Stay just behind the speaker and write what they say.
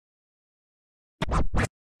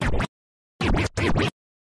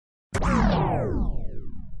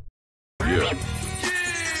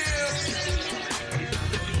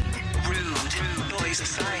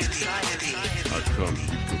come,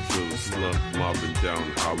 you can feel the slump mobbing down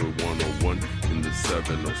Highway 101 in the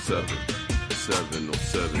 707.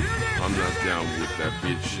 707. I'm not down with that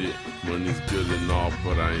bitch shit. Money's good and all,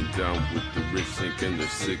 but I ain't down with the rich thinking they're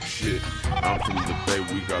sick shit. I'm from the Bay,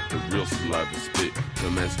 we got the real saliva spit.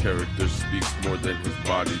 The man's character speaks more than his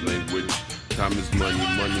body language. Time is money,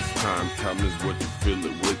 money's time. Time is what you fill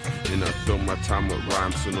it with. And I fill my time with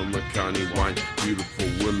rhymes. Sonoma County wine, beautiful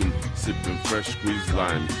women sipping fresh squeezed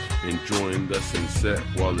lime, enjoying the sunset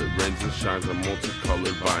while it rains and shines on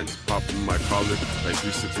multicolored vines. Popping my collar like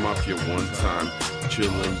 3-6 Mafia one time.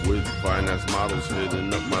 Chilling with fine-ass models,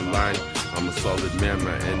 hitting up my line. I'm a solid man,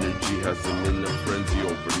 my energy has them in a frenzy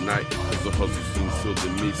overnight. Cause the hustle soon sealed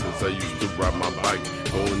in me since I used to ride my bike.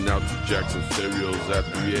 Going out to Jackson Stereos at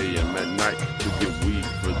 3 a.m. at night to get weed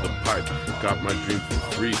for the pipe. Got my dream for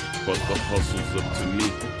free, but the hustle's up to me.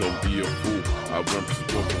 Don't be a fool. I went from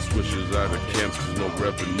smoking swishers out of camps cause no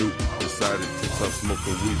revenue. Decided to stop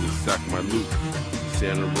smoking weed and sack my loot.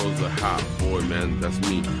 SantaRosa Hotboy, man, that's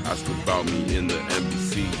me. Ask about me in the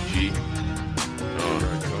MBCG.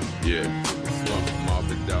 Yeah, slump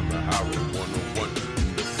mobbing down the Highway 101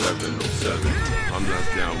 in the 707. I'm not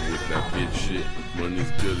down with that bitch shit.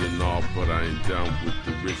 Money's good and all, but I ain't down with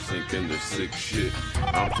the rich thinking they're sick shit.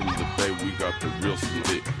 I'm from the Bay, we got the real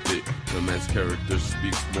spit. The man's character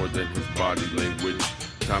speaks more than his body language.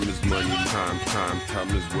 Time is money, time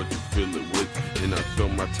is what you fill it with. And I fill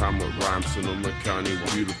my time with rhymes. Sonoma County,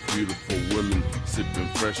 beautiful women sipping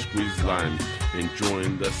fresh squeezed lime,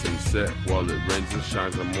 enjoying the sunset while it rains and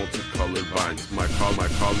shines on multicolored vines. My collar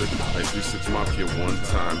like 3-6 Mafia one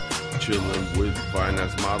time. Chilling with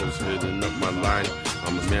fine-ass models, hitting up my line.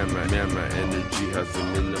 I'm a man, my energy has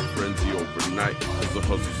them in a frenzy overnight. Cause the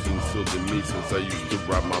hustle soon sealed in me since I used to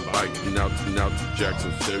ride my bike. Now to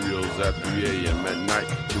Jackson Stereos at 3 a.m. at night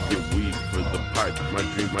to get weed for the pipe. My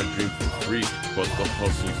dream for free, but the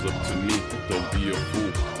hustle's up to me. Don't be a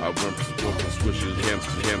fool. I went from smoking swishers,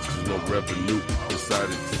 camps, no revenue.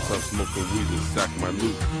 Decided to stop smoking weed and sack my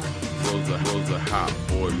loot. Rosa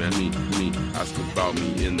Hotboy, man, me. Ask about me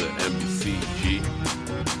in the MBCG.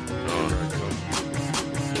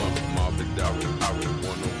 Slump mobbing down Highway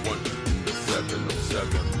 101 in the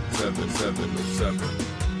 707.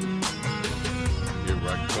 Here I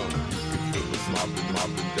come. You can feel us mobbing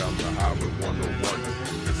down the Highway 101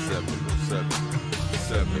 in the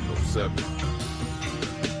 707.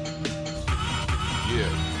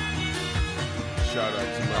 Yeah. Shout out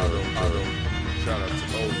to Mojado. Shout out to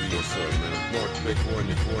S.R.H.B. What's up, man? North Bay,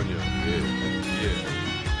 California. Yeah.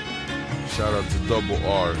 Shout out to Double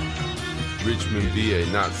R. Richmond, VA,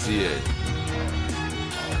 not CA.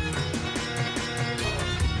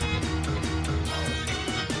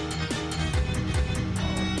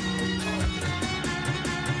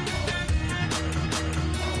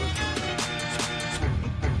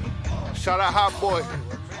 Shout out Hotboy.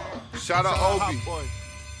 Shout out Obi.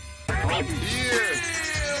 Yeah.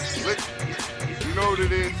 You know what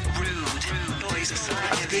it is.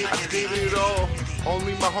 I did it all.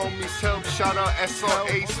 Only my homies help. Shout out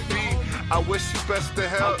S.R.H.B. I wish you best of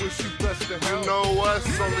health. You know us,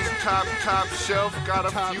 only top shelf. Got a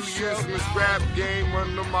few years in this rap game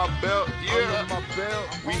under my belt. Yeah,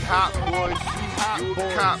 we hot boys. You a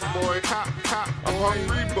cop boy. I'm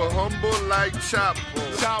hungry but humble like Chop.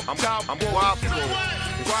 I'm guapo.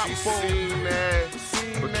 She seen that,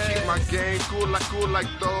 but keep my game cool like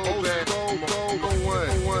those.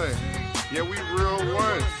 One. Yeah, we real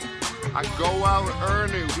ones. I go out and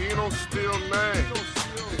earn it. We don't steal nothing.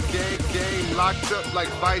 Game locked up like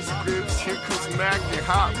vice grips. Here comes Mac and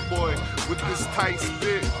Hotboy with this tight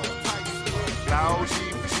spit. Loud G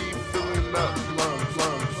filling up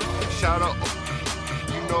lungs. Shout out,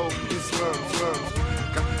 you know his lungs.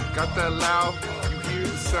 Got that loud, you hear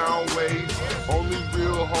the sound waves. Only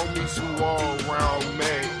real homies who all around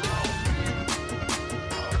me.